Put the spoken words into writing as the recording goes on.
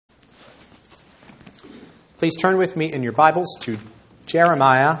Please turn with me in your Bibles to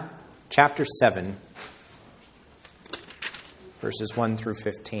Jeremiah chapter 7, verses 1 through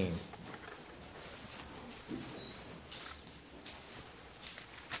 15.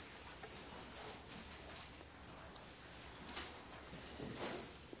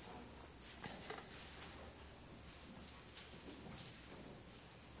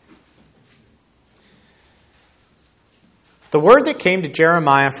 The word that came to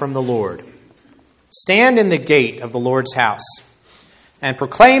Jeremiah from the Lord: Stand in the gate of the Lord's house, and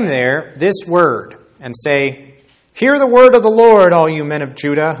proclaim there this word, and say, Hear the word of the Lord, all you men of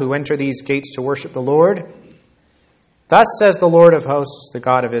Judah who enter these gates to worship the Lord. Thus says the Lord of hosts, the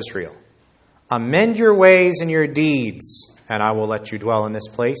God of Israel, Amend your ways and your deeds, and I will let you dwell in this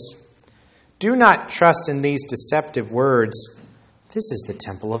place. Do not trust in these deceptive words. This is the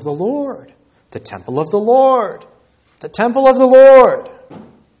temple of the Lord, the temple of the Lord, the temple of the Lord.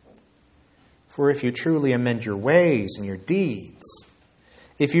 For if you truly amend your ways and your deeds,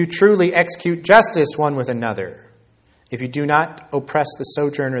 if you truly execute justice one with another, if you do not oppress the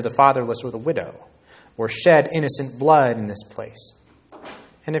sojourner, the fatherless, or the widow, or shed innocent blood in this place,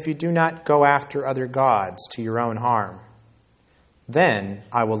 and if you do not go after other gods to your own harm, then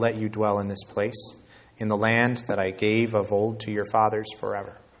I will let you dwell in this place, in the land that I gave of old to your fathers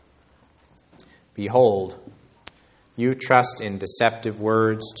forever. Behold, you trust in deceptive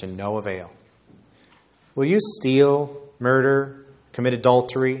words to no avail. Will you steal, murder, commit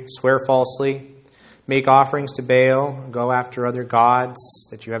adultery, swear falsely, make offerings to Baal, go after other gods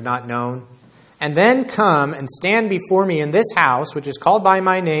that you have not known, and then come and stand before me in this house, which is called by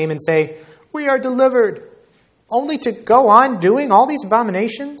my name, and say, We are delivered, only to go on doing all these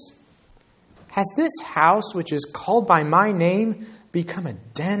abominations? Has this house, which is called by my name, become a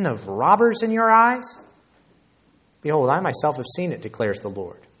den of robbers in your eyes? Behold, I myself have seen it, declares the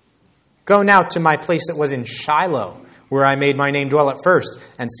Lord. Go now to my place that was in Shiloh, where I made my name dwell at first,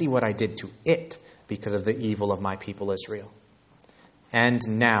 and see what I did to it because of the evil of my people Israel. And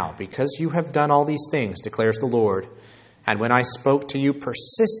now, because you have done all these things, declares the Lord, and when I spoke to you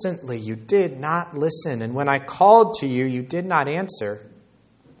persistently, you did not listen, and when I called to you, you did not answer.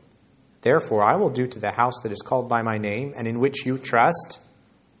 Therefore, I will do to the house that is called by my name, and in which you trust,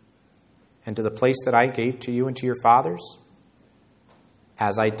 and to the place that I gave to you and to your fathers,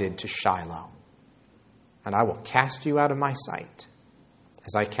 as I did to Shiloh. And I will cast you out of my sight,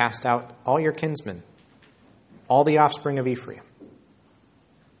 as I cast out all your kinsmen, all the offspring of Ephraim.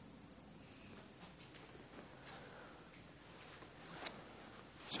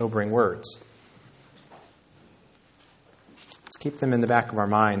 Sobering words. Let's keep them in the back of our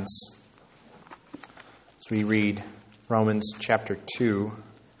minds as we read Romans chapter 2,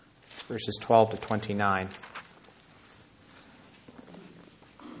 verses 12 to 29.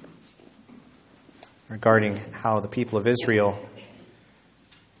 Regarding how the people of Israel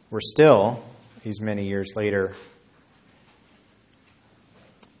were still, these many years later,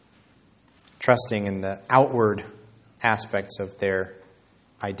 trusting in the outward aspects of their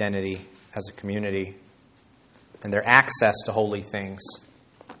identity as a community and their access to holy things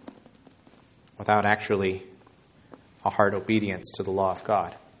without actually a heart obedience to the law of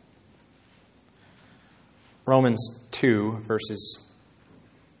God. Romans 2, verses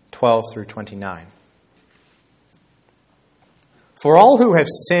 12 through 29. For all who have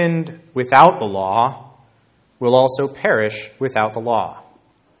sinned without the law will also perish without the law.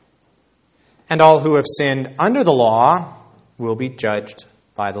 And all who have sinned under the law will be judged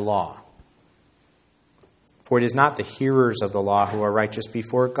by the law. For it is not the hearers of the law who are righteous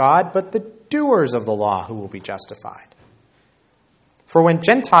before God, but the doers of the law who will be justified. For when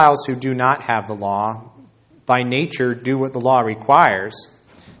Gentiles who do not have the law by nature do what the law requires,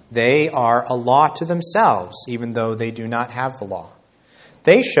 they are a law to themselves, even though they do not have the law.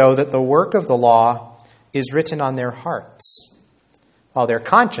 They show that the work of the law is written on their hearts, while their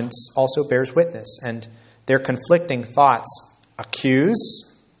conscience also bears witness, and their conflicting thoughts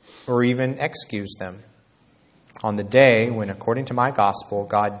accuse or even excuse them on the day when, according to my gospel,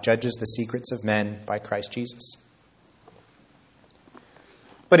 God judges the secrets of men by Christ Jesus.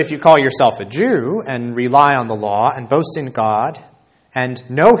 But if you call yourself a Jew and rely on the law and boast in God and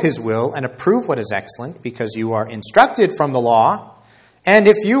know his will and approve what is excellent because you are instructed from the law, and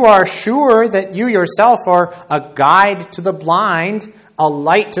if you are sure that you yourself are a guide to the blind, a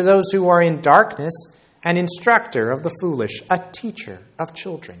light to those who are in darkness, an instructor of the foolish, a teacher of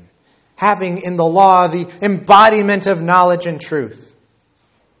children, having in the law the embodiment of knowledge and truth,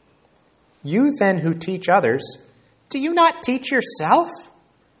 you then who teach others, do you not teach yourself?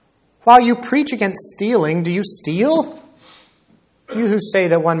 While you preach against stealing, do you steal? You who say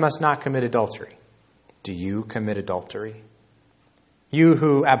that one must not commit adultery. do you commit adultery? You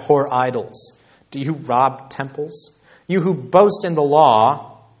who abhor idols, do you rob temples? You who boast in the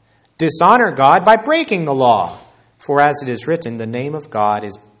law, dishonor God by breaking the law. For as it is written, the name of God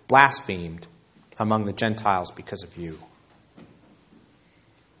is blasphemed among the Gentiles because of you.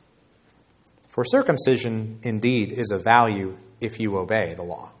 For circumcision indeed is of value if you obey the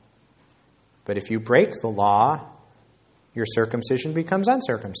law. But if you break the law, your circumcision becomes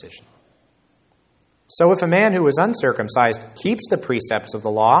uncircumcision. So if a man who is uncircumcised keeps the precepts of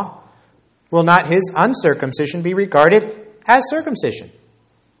the law, will not his uncircumcision be regarded as circumcision?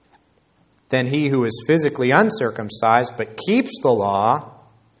 Then he who is physically uncircumcised but keeps the law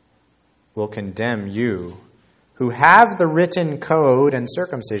will condemn you who have the written code and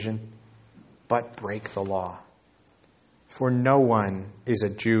circumcision but break the law. For no one is a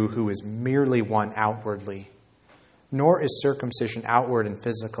Jew who is merely one outwardly, nor is circumcision outward and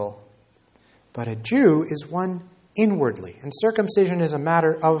physical. But a Jew is one inwardly, and circumcision is a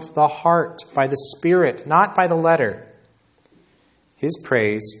matter of the heart, by the Spirit, not by the letter. His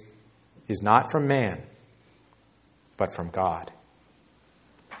praise is not from man, but from God.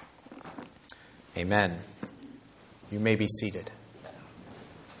 Amen. You may be seated.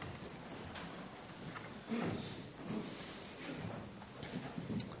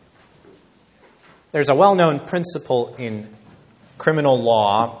 There's a well-known principle in criminal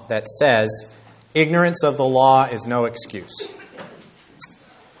law that says ignorance of the law is no excuse.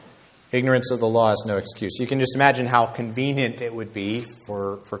 Ignorance of the law is no excuse. You can just imagine how convenient it would be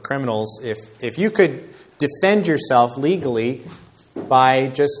for criminals if you could defend yourself legally by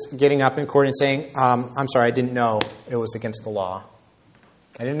just getting up in court and saying, I'm sorry, I didn't know it was against the law.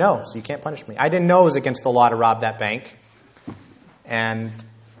 I didn't know, so you can't punish me. I didn't know it was against the law to rob that bank. And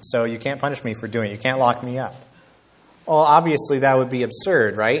so you can't punish me for doing it. You can't lock me up. Well, obviously that would be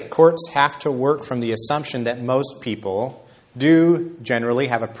absurd, right? Courts have to work from the assumption that most people do generally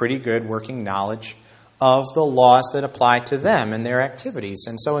have a pretty good working knowledge of the laws that apply to them and their activities.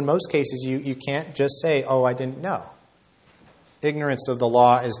 And so in most cases, you can't just say, oh, I didn't know. Ignorance of the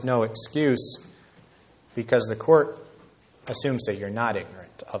law is no excuse because the court assumes that you're not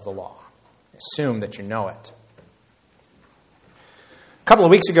ignorant of the law. Assume that you know it. A couple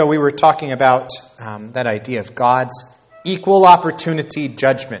of weeks ago, we were talking about that idea of God's equal opportunity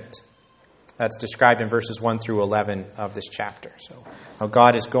judgment. That's described in verses 1 through 11 of this chapter. So, how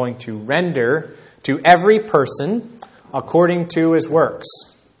God is going to render to every person according to his works.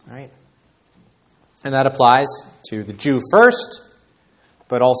 Right? And that applies to the Jew first,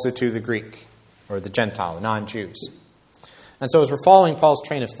 but also to the Greek, or the Gentile, the non-Jews. And so as we're following Paul's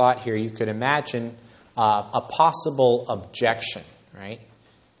train of thought here, you could imagine a possible objection. Right?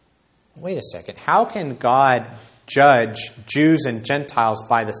 Wait a second. How can God judge Jews and Gentiles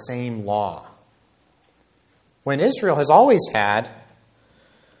by the same law? When Israel has always had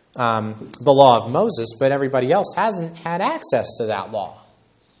the law of Moses, but everybody else hasn't had access to that law.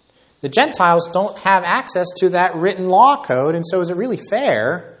 The Gentiles don't have access to that written law code, and so is it really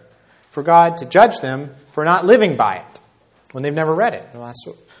fair for God to judge them for not living by it when they've never read it? Well,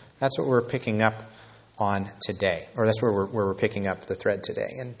 that's what we're picking up on today, or that's where we're picking up the thread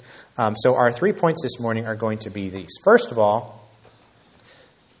today. And so our 3 points this morning are going to be these. First of all,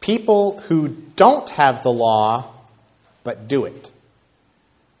 people who don't have the law but do it.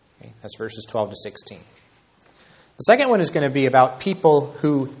 Okay, that's verses 12 to 16. The second one is going to be about people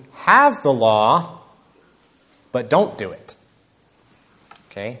who have the law but don't do it.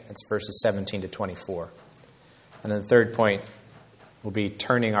 Okay, that's verses 17 to 24. And then the third point will be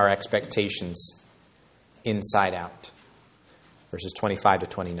turning our expectations inside out. Verses 25 to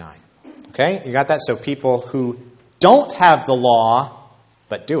 29. Okay, you got that? So people who don't have the law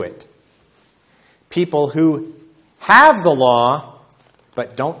but do it. People who have the law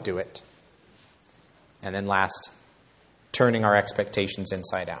but don't do it. And then last, turning our expectations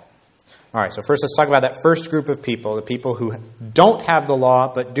inside out. All right, so first let's talk about that first group of people, the people who don't have the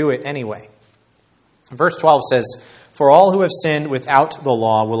law but do it anyway. Verse 12 says, "For all who have sinned without the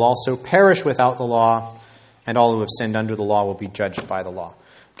law will also perish without the law, and all who have sinned under the law will be judged by the law."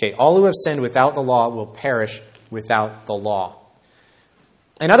 Okay, all who have sinned without the law will perish without the law.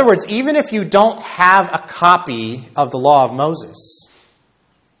 In other words, even if you don't have a copy of the law of Moses,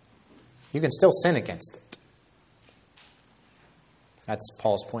 you can still sin against it. That's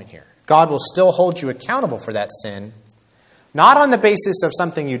Paul's point here. God will still hold you accountable for that sin, not on the basis of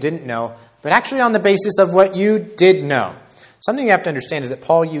something you didn't know, but actually on the basis of what you did know. Something you have to understand is that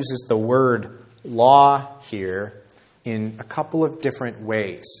Paul uses the word law here in a couple of different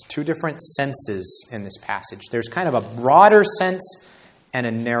ways, two different senses in this passage. There's kind of a broader sense and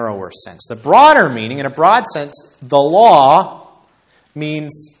a narrower sense. The broader meaning, in a broad sense, the law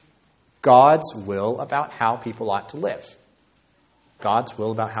means God's will about how people ought to live. God's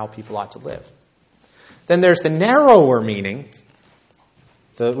will about how people ought to live. Then there's the narrower meaning.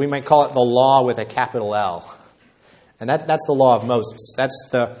 We might call it the law with a capital L. And that's the law of Moses. That's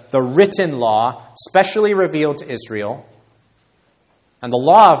the written law, specially revealed to Israel. And the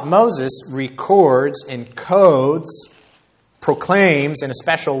law of Moses records, encodes, proclaims in a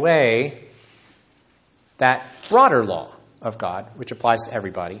special way that broader law of God, which applies to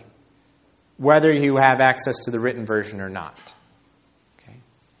everybody, whether you have access to the written version or not. Okay?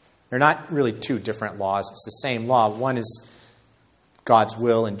 They're not really two different laws. It's the same law. One is God's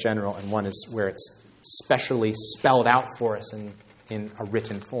will in general, and one is where it's specially spelled out for us in a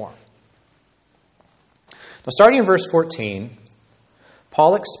written form. Now, starting in verse 14,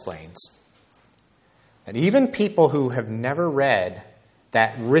 Paul explains that even people who have never read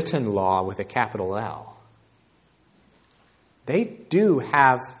that written law with a capital L, they do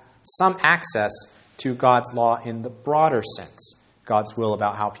have some access to God's law in the broader sense, God's will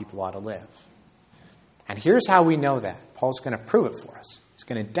about how people ought to live. And here's how we know that. Paul's going to prove it for us. He's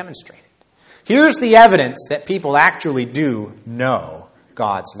going to demonstrate it. Here's the evidence that people actually do know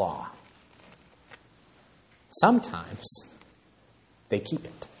God's law. Sometimes they keep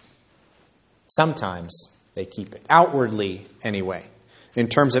it. Sometimes they keep it. Outwardly, anyway. In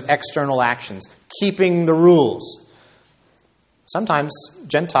terms of external actions. Keeping the rules. Sometimes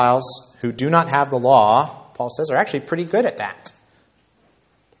Gentiles who do not have the law, Paul says, are actually pretty good at that.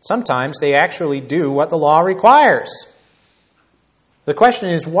 Sometimes they actually do what the law requires. The question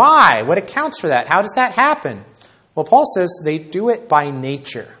is why? What accounts for that? How does that happen? Well, Paul says they do it by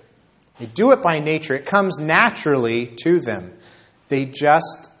nature. They do it by nature. It comes naturally to them. They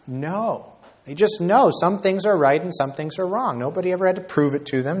just know. They just know some things are right and some things are wrong. Nobody ever had to prove it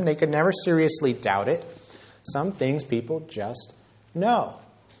to them. They could never seriously doubt it. Some things people just know.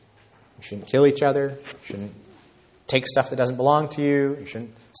 You shouldn't kill each other. You shouldn't take stuff that doesn't belong to you. You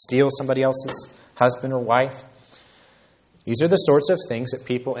shouldn't steal somebody else's husband or wife. These are the sorts of things that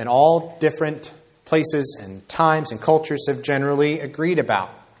people in all different places and times and cultures have generally agreed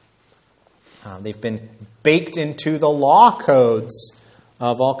about. They've been baked into the law codes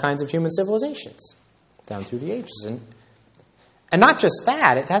of all kinds of human civilizations down through the ages. And not just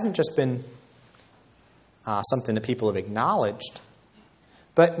that, it hasn't just been something that people have acknowledged,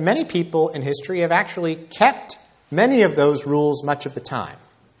 but many people in history have actually kept many of those rules much of the time.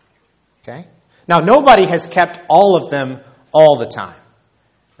 Okay? Now, nobody has kept all of them all the time,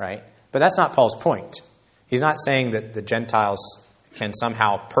 right? But that's not Paul's point. He's not saying that the Gentiles can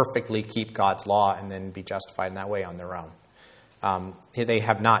somehow perfectly keep God's law and then be justified in that way on their own. They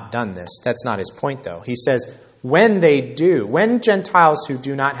have not done this. That's not his point, though. He says, when Gentiles who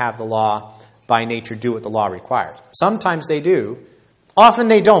do not have the law by nature do what the law requires. Sometimes they do. Often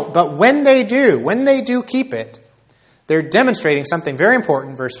they don't. But when they do keep it, they're demonstrating something very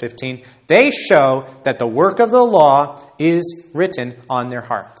important, verse 15. They show that the work of the law is written on their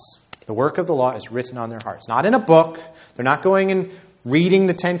hearts. The work of the law is written on their hearts. Not in a book. They're not going and reading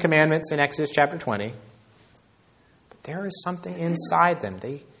the 10 Commandments in Exodus chapter 20. But there is something inside them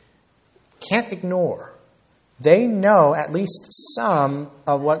they can't ignore. They know at least some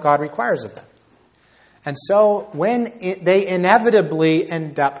of what God requires of them. And so when they inevitably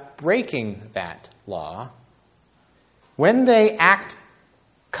end up breaking that law, when they act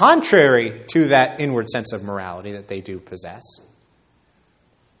contrary to that inward sense of morality that they do possess,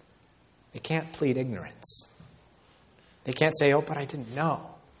 they can't plead ignorance. They can't say, oh, but I didn't know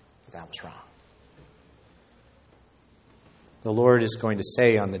that was wrong. The Lord is going to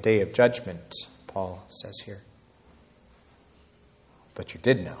say on the day of judgment, Paul says here, but you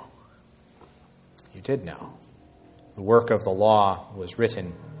did know. You did know. The work of the law was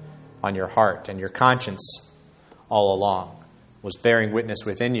written on your heart, and your conscience all along was bearing witness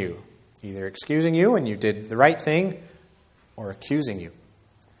within you, either excusing you when you did the right thing or accusing you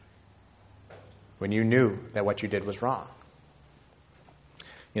when you knew that what you did was wrong.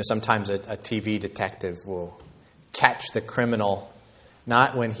 You know, sometimes a TV detective will catch the criminal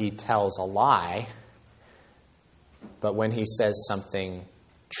not when he tells a lie, but when he says something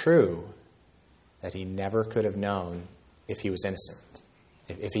true that he never could have known if he was innocent.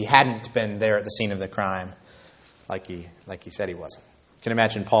 If he hadn't been there at the scene of the crime, like he said he wasn't. You can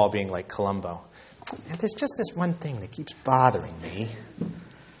imagine Paul being like Columbo. And there's just this one thing that keeps bothering me.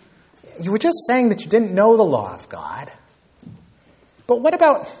 You were just saying that you didn't know the law of God. But what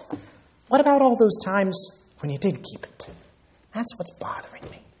about all those times when you did keep it? That's what's bothering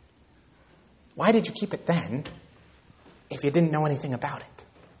me. Why did you keep it then? if you didn't know anything about it.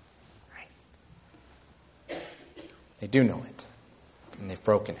 Right? They do know it, and they've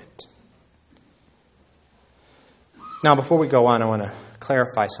broken it. Now, before we go on, I want to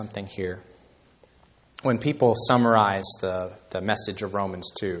clarify something here. When people summarize the message of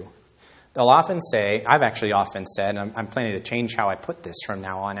Romans 2, they'll often say, I've actually often said, and I'm planning to change how I put this from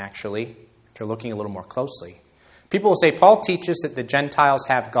now on, actually, after looking a little more closely. People will say, Paul teaches that the Gentiles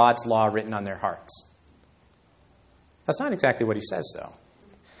have God's law written on their hearts. That's not exactly what he says, though.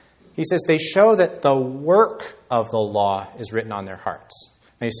 He says they show that the work of the law is written on their hearts.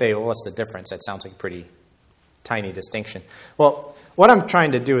 And you say, well, what's the difference? That sounds like a pretty tiny distinction. Well, what I'm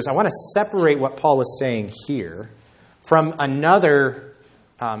trying to do is I want to separate what Paul is saying here from another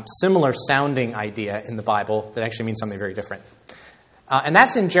similar sounding idea in the Bible that actually means something very different. And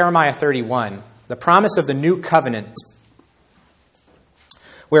that's in Jeremiah 31, the promise of the new covenant,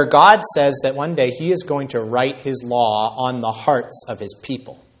 where God says that one day he is going to write his law on the hearts of his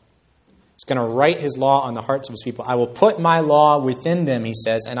people. He's going to write his law on the hearts of his people. I will put my law within them, he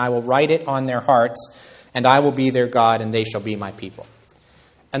says, and I will write it on their hearts, and I will be their God, and they shall be my people.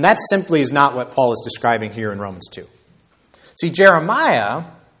 And that simply is not what Paul is describing here in Romans 2. See, Jeremiah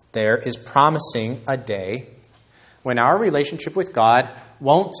there is promising a day when our relationship with God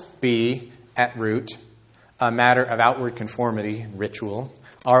won't be, at root, a matter of outward conformity and ritual.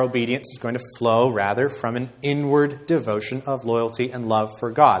 Our obedience is going to flow, rather, from an inward devotion of loyalty and love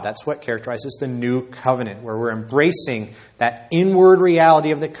for God. That's what characterizes the new covenant, where we're embracing that inward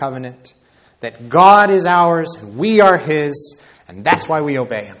reality of the covenant, that God is ours and we are his, and that's why we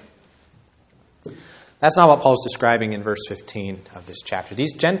obey him. That's not what Paul's describing in verse 15 of this chapter.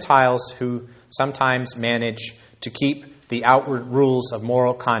 These Gentiles who sometimes manage to keep the outward rules of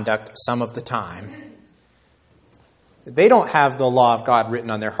moral conduct some of the time, they don't have the law of God written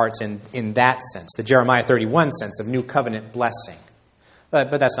on their hearts in that sense, the Jeremiah 31 sense of new covenant blessing.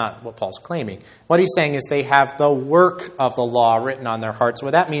 But that's not what Paul's claiming. What he's saying is they have the work of the law written on their hearts.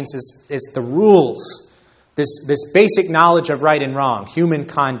 What that means is the rules, this basic knowledge of right and wrong, human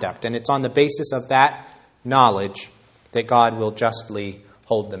conduct. And it's on the basis of that knowledge that God will justly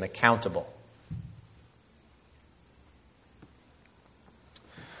hold them accountable.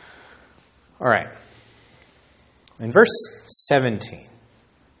 All right. In verse 17,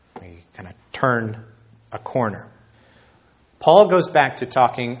 we kind of turn a corner. Paul goes back to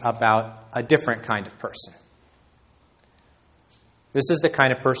talking about a different kind of person. This is the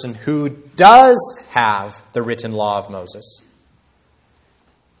kind of person who does have the written law of Moses.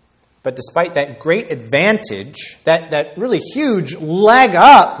 But despite that great advantage, that really huge leg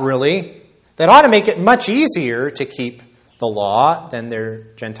up, really, that ought to make it much easier to keep the law than their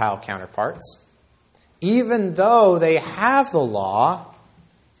Gentile counterparts, even though they have the law,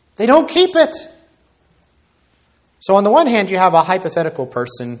 they don't keep it. So on the one hand, you have a hypothetical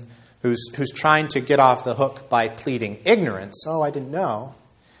person who's trying to get off the hook by pleading ignorance. Oh, I didn't know.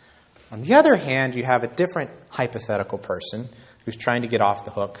 On the other hand, you have a different hypothetical person who's trying to get off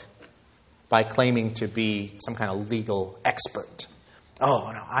the hook by claiming to be some kind of legal expert.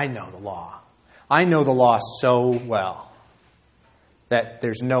 Oh, no, I know the law. I know the law so well that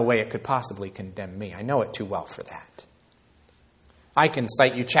there's no way it could possibly condemn me. I know it too well for that. I can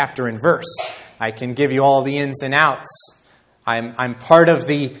cite you chapter and verse. I can give you all the ins and outs. I'm part of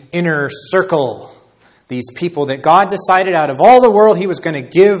the inner circle. These people that God decided out of all the world he was going to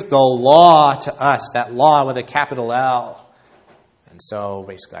give the law to us, that law with a capital L. And so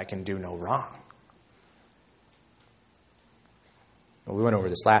basically I can do no wrong. Well, we went over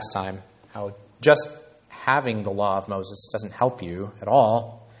this last time, how just having the law of Moses doesn't help you at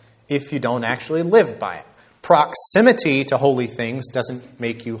all if you don't actually live by it. Proximity to holy things doesn't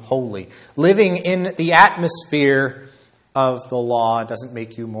make you holy. Living in the atmosphere of the law doesn't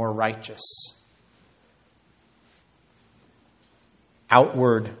make you more righteous.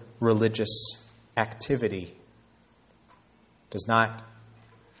 Outward religious activity does not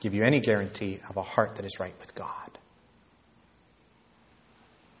give you any guarantee of a heart that is right with God.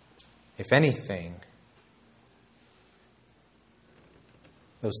 If anything,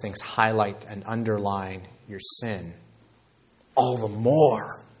 those things highlight and underline your sin all the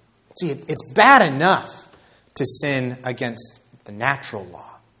more. See, it's bad enough to sin against the natural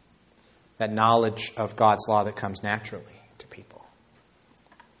law, that knowledge of God's law that comes naturally to people.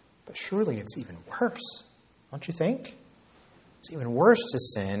 But surely it's even worse, don't you think? It's even worse to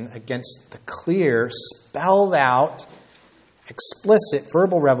sin against the clear, spelled out, explicit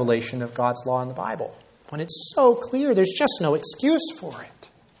verbal revelation of God's law in the Bible. When it's so clear, there's just no excuse for it.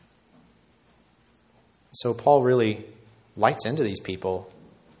 So Paul really lights into these people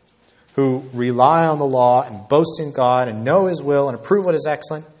who rely on the law and boast in God and know His will and approve what is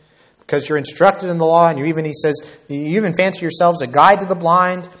excellent, because you're instructed in the law, and he says, you even fancy yourselves a guide to the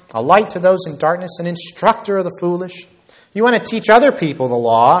blind, a light to those in darkness, an instructor of the foolish. You want to teach other people the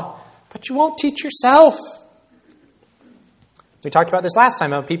law, but you won't teach yourself. We talked about this last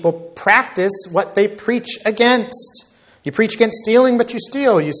time, how people practice what they preach against. You preach against stealing, but you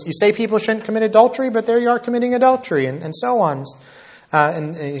steal. You say people shouldn't commit adultery, but there you are committing adultery, and so on.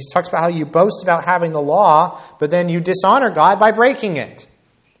 And he talks about how you boast about having the law, but then you dishonor God by breaking it.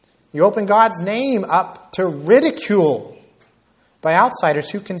 You open God's name up to ridicule by outsiders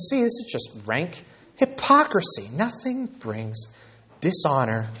who can see this is just rank hypocrisy. Nothing brings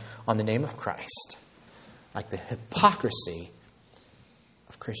dishonor on the name of Christ like the hypocrisy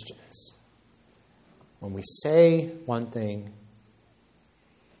of Christians. When we say one thing,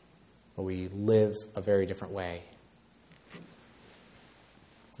 but we live a very different way.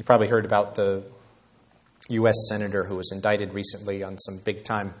 You probably heard about the U.S. senator who was indicted recently on some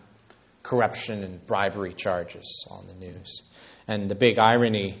big-time corruption and bribery charges on the news. And the big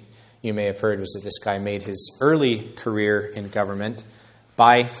irony you may have heard was that this guy made his early career in government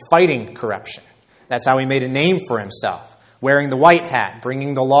by fighting corruption. That's how he made a name for himself, wearing the white hat,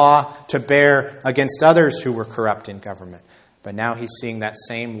 bringing the law to bear against others who were corrupt in government. But now he's seeing that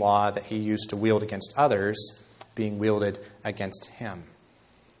same law that he used to wield against others being wielded against him.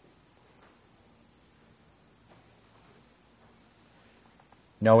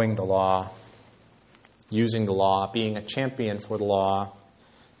 Knowing the law, using the law, being a champion for the law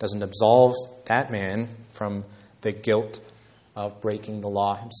doesn't absolve that man from the guilt of breaking the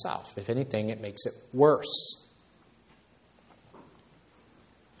law himself. If anything, it makes it worse.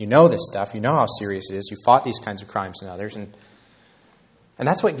 You know this stuff. You know how serious it is. You fought these kinds of crimes in others. And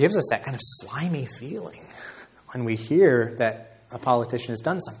that's what gives us that kind of slimy feeling when we hear that a politician has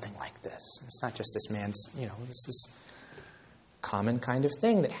done something like this. It's not just this man's, this is common kind of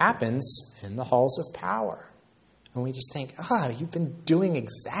thing that happens in the halls of power. And we just think, you've been doing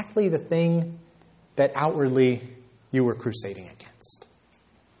exactly the thing that outwardly you were crusading against.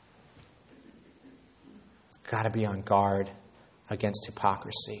 You've got to be on guard against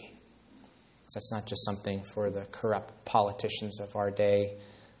hypocrisy. That's not just something for the corrupt politicians of our day.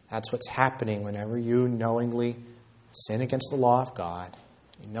 That's what's happening whenever you knowingly sin against the law of God.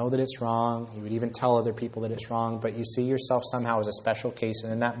 You know that it's wrong. You would even tell other people that it's wrong, but you see yourself somehow as a special case,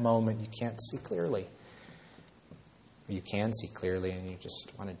 and in that moment you can't see clearly. Or you can see clearly, and you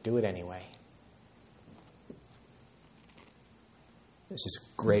just want to do it anyway. This is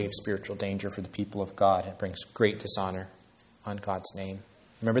a grave spiritual danger for the people of God. It brings great dishonor on God's name.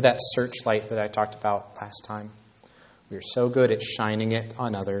 Remember that searchlight that I talked about last time? We are so good at shining it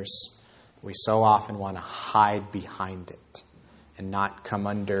on others. We so often want to hide behind it and not come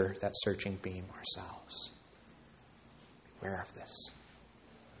under that searching beam ourselves. Beware of this.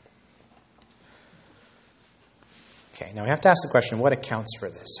 Okay, now we have to ask the question, what accounts for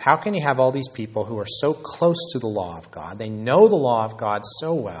this? How can you have all these people who are so close to the law of God? They know the law of God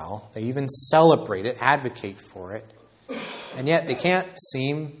so well. They even celebrate it, advocate for it. And yet they can't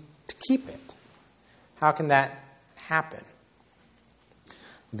seem to keep it. How can that happen?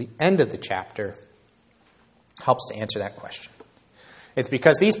 The end of the chapter helps to answer that question. It's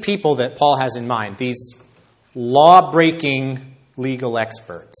because these people that Paul has in mind, these law-breaking legal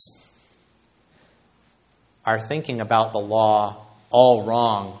experts, are thinking about the law all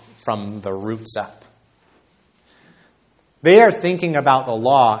wrong from the roots up. They are thinking about the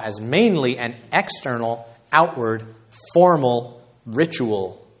law as mainly an external, outward, formal,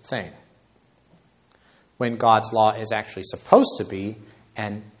 ritual thing, when God's law is actually supposed to be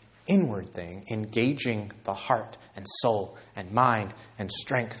an inward thing, engaging the heart and soul and mind and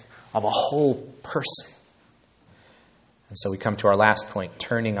strength of a whole person. And so we come to our last point,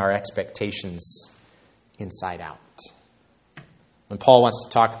 turning our expectations inside out. When Paul wants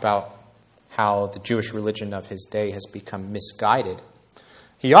to talk about how the Jewish religion of his day has become misguided,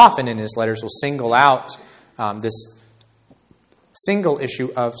 he often in his letters will single out this single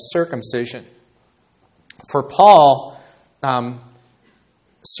issue of circumcision. For Paul,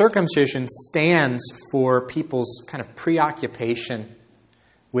 circumcision stands for people's kind of preoccupation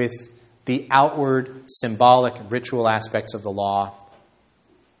with the outward, symbolic, ritual aspects of the law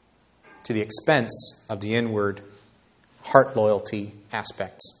to the expense of the inward, heart loyalty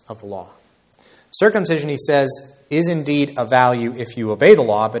aspects of the law. Circumcision, he says, is indeed of value if you obey the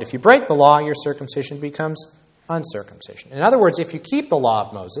law, but if you break the law, your circumcision becomes uncircumcision. In other words, if you keep the law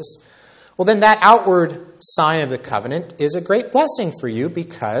of Moses, well, then that outward sign of the covenant is a great blessing for you,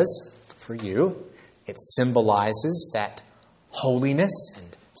 because for you it symbolizes that holiness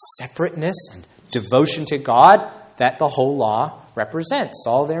and separateness and devotion to God that the whole law represents,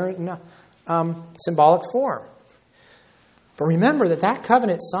 all there in symbolic form. But remember that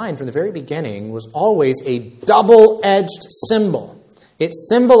covenant sign from the very beginning was always a double-edged symbol. It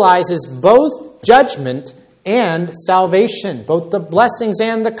symbolizes both judgment and salvation, both the blessings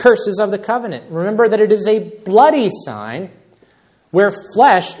and the curses of the covenant. Remember that it is a bloody sign where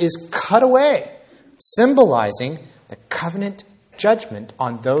flesh is cut away, symbolizing the covenant judgment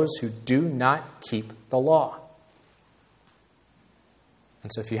on those who do not keep the law.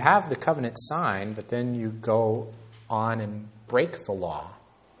 And so if you have the covenant sign, but then you go on and break the law,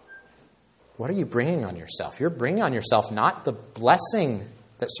 what are you bringing on yourself? You're bringing on yourself not the blessing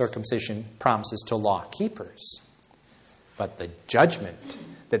that circumcision promises to law keepers, but the judgment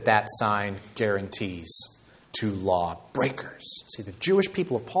that sign guarantees to law breakers. See, the Jewish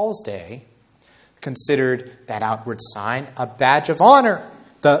people of Paul's day considered that outward sign a badge of honor,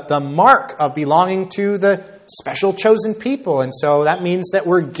 the mark of belonging to the special chosen people. And so that means that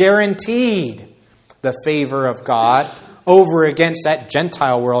we're guaranteed the favor of God over against that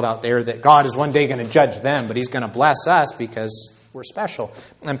Gentile world out there, that God is one day going to judge them, but he's going to bless us because we're special.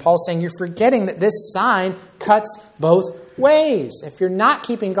 And Paul's saying you're forgetting that this sign cuts both ways. If you're not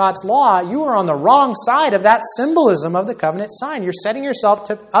keeping God's law, you are on the wrong side of that symbolism of the covenant sign. You're setting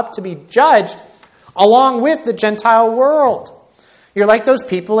yourself up to be judged along with the Gentile world. You're like those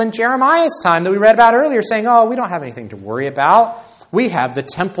people in Jeremiah's time that we read about earlier saying, oh, we don't have anything to worry about. We have the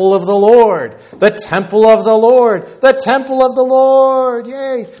temple of the Lord. The temple of the Lord. The temple of the Lord.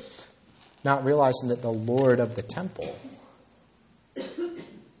 Yay. Not realizing that the Lord of the temple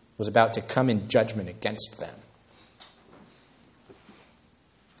was about to come in judgment against them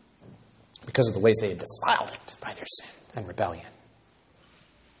because of the ways they had defiled it by their sin and rebellion.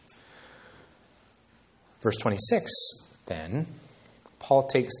 Verse 26, then, Paul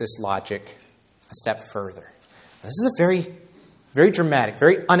takes this logic a step further. Now, this is a very, very dramatic,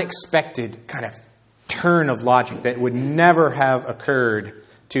 very unexpected kind of turn of logic that would never have occurred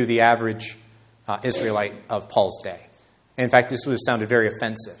to the average Israelite of Paul's day. In fact, this would have sounded very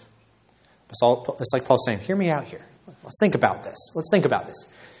offensive. It's like Paul saying, hear me out here. Let's think about this. Let's think about this.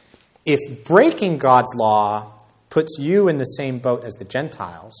 If breaking God's law puts you in the same boat as the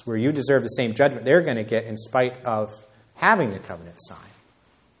Gentiles, where you deserve the same judgment they're going to get in spite of having the covenant sign,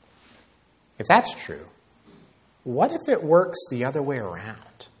 if that's true, what if it works the other way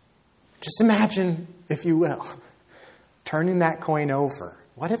around? Just imagine, if you will, turning that coin over.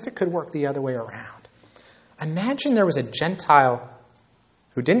 What if it could work the other way around? Imagine there was a Gentile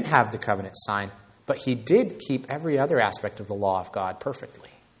who didn't have the covenant sign, but he did keep every other aspect of the law of God perfectly.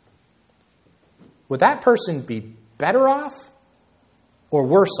 Would that person be better off or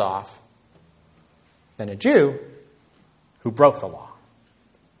worse off than a Jew who broke the law?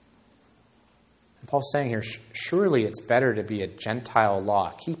 And Paul's saying here, surely it's better to be a Gentile law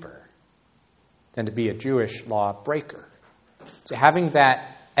keeper than to be a Jewish law breaker. So having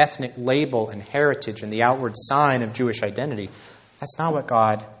that ethnic label and heritage and the outward sign of Jewish identity, that's not what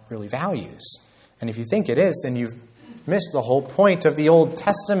God really values. And if you think it is, then you've missed the whole point of the Old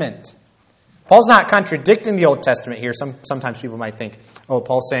Testament. Paul's not contradicting the Old Testament here. Sometimes people might think,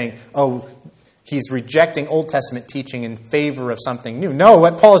 Paul's saying, he's rejecting Old Testament teaching in favor of something new. No,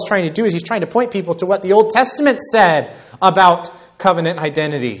 what Paul is trying to do is he's trying to point people to what the Old Testament said about covenant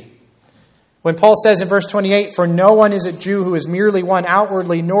identity. When Paul says in verse 28, for no one is a Jew who is merely one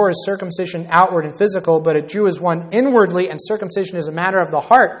outwardly, nor is circumcision outward and physical, but a Jew is one inwardly, and circumcision is a matter of the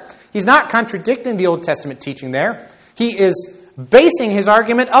heart. He's not contradicting the Old Testament teaching there. He is basing his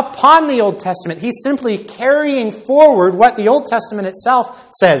argument upon the Old Testament. He's simply carrying forward what the Old Testament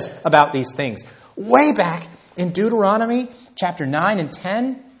itself says about these things. Way back in Deuteronomy chapter 9 and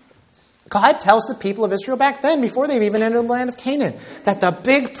 10, God tells the people of Israel back then, before they've even entered the land of Canaan, that the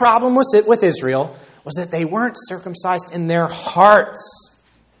big problem with Israel was that they weren't circumcised in their hearts.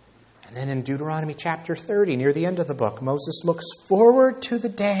 And then in Deuteronomy chapter 30, near the end of the book, Moses looks forward to the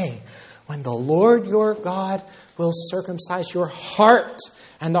day when the Lord your God will circumcise your heart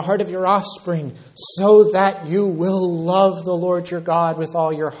and the heart of your offspring, so that you will love the Lord your God with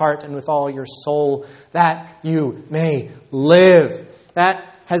all your heart and with all your soul, that you may live. That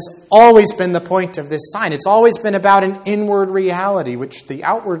has always been the point of this sign. It's always been about an inward reality, which the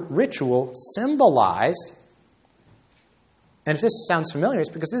outward ritual symbolized. And if this sounds familiar, it's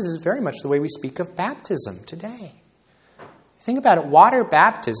because this is very much the way we speak of baptism today. Think about it. Water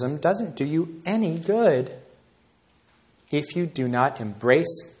baptism doesn't do you any good if you do not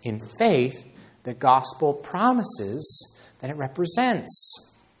embrace in faith the gospel promises that it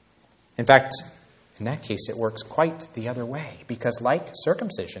represents. In fact, In that case, it works quite the other way, because like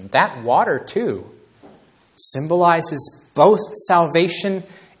circumcision, that water too symbolizes both salvation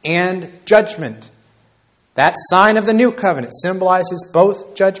and judgment. That sign of the new covenant symbolizes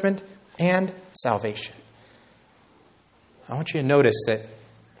both judgment and salvation. I want you to notice that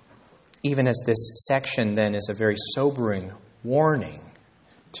even as this section then is a very sobering warning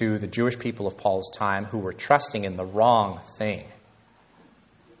to the Jewish people of Paul's time who were trusting in the wrong thing,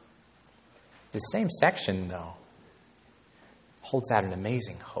 the same section, though, holds out an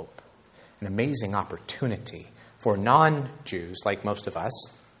amazing hope, an amazing opportunity for non-Jews like most of us.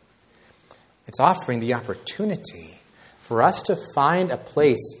 It's offering the opportunity for us to find a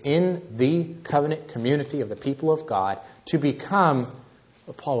place in the covenant community of the people of God to become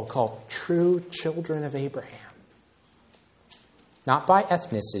what Paul will call true children of Abraham. Not by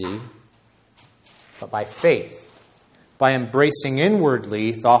ethnicity, but by faith. By embracing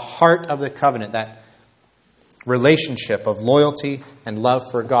inwardly the heart of the covenant, that relationship of loyalty and love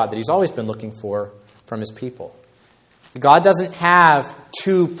for God that He's always been looking for from His people. God doesn't have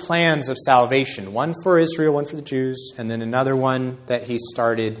two plans of salvation, one for Israel, one for the Jews, and then another one that He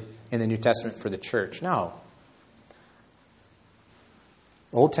started in the New Testament for the church. No.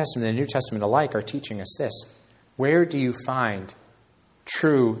 The Old Testament and the New Testament alike are teaching us this. Where do you find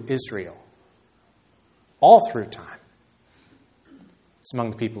true Israel? All through time. It's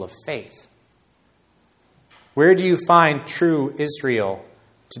among the people of faith. Where do you find true Israel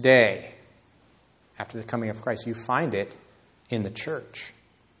today after the coming of Christ? You find it in the church.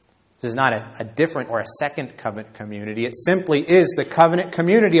 This is not a different or a second covenant community. It simply is the covenant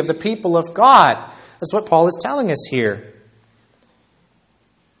community of the people of God. That's what Paul is telling us here.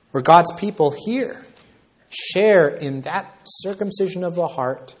 Where God's people here share in that circumcision of the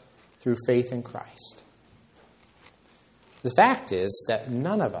heart through faith in Christ. The fact is that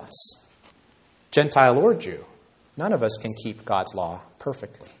none of us, Gentile or Jew, none of us can keep God's law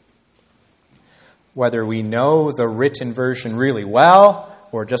perfectly. Whether we know the written version really well,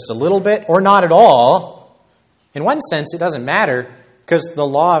 or just a little bit, or not at all, in one sense it doesn't matter, because the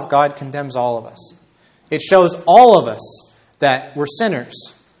law of God condemns all of us. It shows all of us that we're sinners.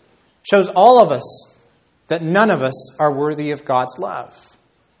 It shows all of us that none of us are worthy of God's love.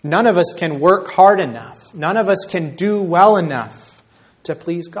 None of us can work hard enough. None of us can do well enough to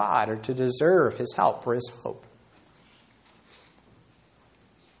please God or to deserve His help or His hope.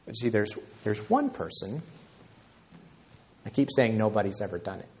 But see, there's one person. I keep saying nobody's ever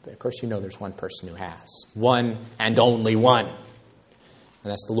done it. But of course you know there's one person who has. One and only one. And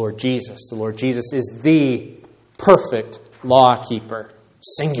that's the Lord Jesus. The Lord Jesus is the perfect law keeper.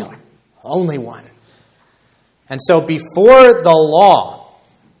 Singular. Only one. And so before the law,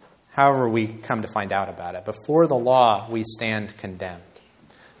 however we come to find out about it, before the law we stand condemned.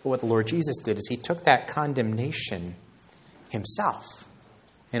 But what the Lord Jesus did is He took that condemnation Himself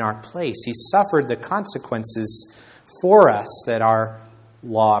in our place. He suffered the consequences for us that our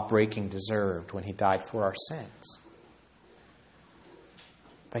law-breaking deserved when He died for our sins.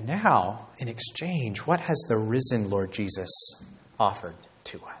 But now, in exchange, what has the risen Lord Jesus offered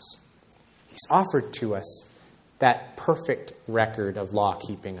to us? He's offered to us that perfect record of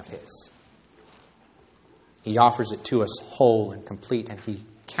law-keeping of His. He offers it to us whole and complete, and He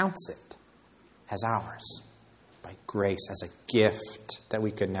counts it as ours by grace, as a gift that we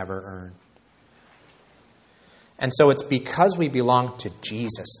could never earn. And so it's because we belong to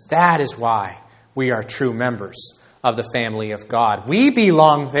Jesus. That is why we are true members of the family of God. We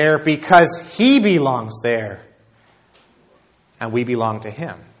belong there because He belongs there. And we belong to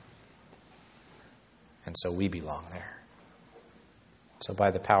Him. And so we belong there. So by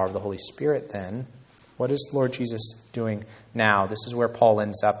the power of the Holy Spirit then, what is the Lord Jesus doing now? This is where Paul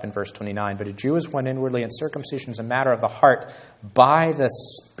ends up in verse 29. But a Jew is one inwardly, and circumcision is a matter of the heart by the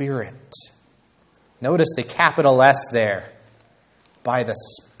Spirit. Notice the capital S there. By the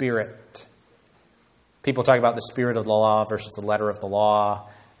Spirit. People talk about the spirit of the law versus the letter of the law,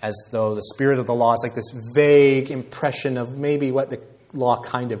 as though the spirit of the law is like this vague impression of maybe what the law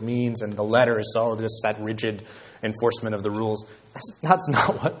kind of means, and the letter is just that rigid enforcement of the rules. That's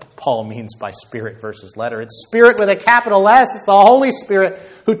not what Paul means by spirit versus letter. It's Spirit with a capital S. It's the Holy Spirit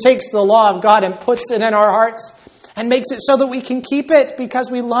who takes the law of God and puts it in our hearts and makes it so that we can keep it because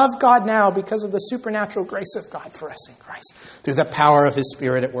we love God now because of the supernatural grace of God for us in Christ through the power of His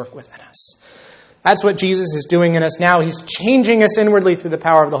Spirit at work within us. That's what Jesus is doing in us now. He's changing us inwardly through the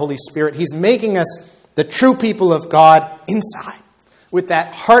power of the Holy Spirit. He's making us the true people of God inside, with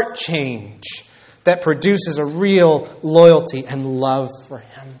that heart change that produces a real loyalty and love for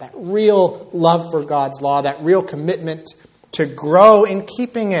Him, that real love for God's law, that real commitment to grow in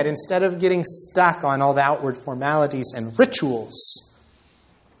keeping it instead of getting stuck on all the outward formalities and rituals,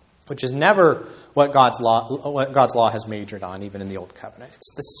 which is never what God's law has majored on, even in the Old Covenant.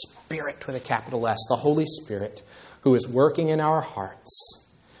 It's the Spirit with a capital S, the Holy Spirit, who is working in our hearts,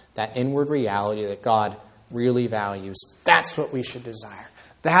 that inward reality that God really values. That's what we should desire.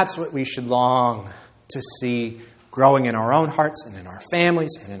 That's what we should long to see growing in our own hearts and in our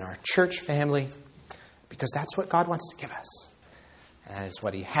families and in our church family, because that's what God wants to give us. And that is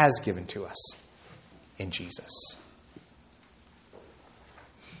what He has given to us in Jesus.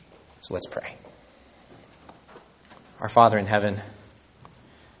 So let's pray. Our Father in heaven,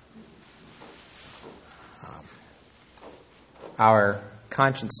 our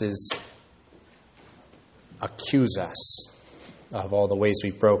consciences accuse us of all the ways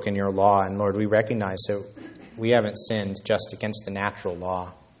we've broken your law. And Lord, we recognize that we haven't sinned just against the natural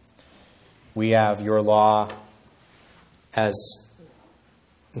law. We have your law as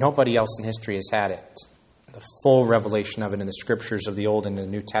nobody else in history has had it. The full revelation of it in the scriptures of the Old and the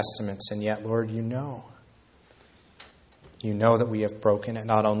New Testaments. And yet, Lord, you know. You know that we have broken it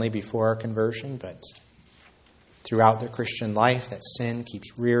not only before our conversion, but throughout the Christian life, that sin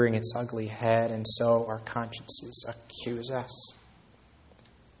keeps rearing its ugly head, and so our consciences accuse us.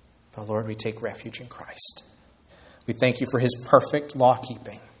 But Lord, we take refuge in Christ. We thank you for His perfect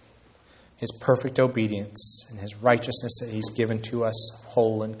law-keeping, His perfect obedience, and His righteousness that He's given to us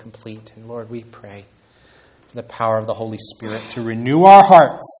whole and complete. And Lord, we pray for the power of the Holy Spirit to renew our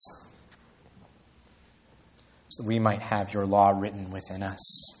hearts so that we might have your law written within us,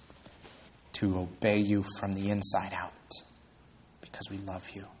 to obey you from the inside out, because we love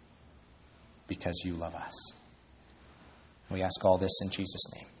you, because you love us. We ask all this in Jesus'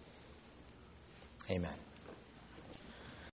 name. Amen.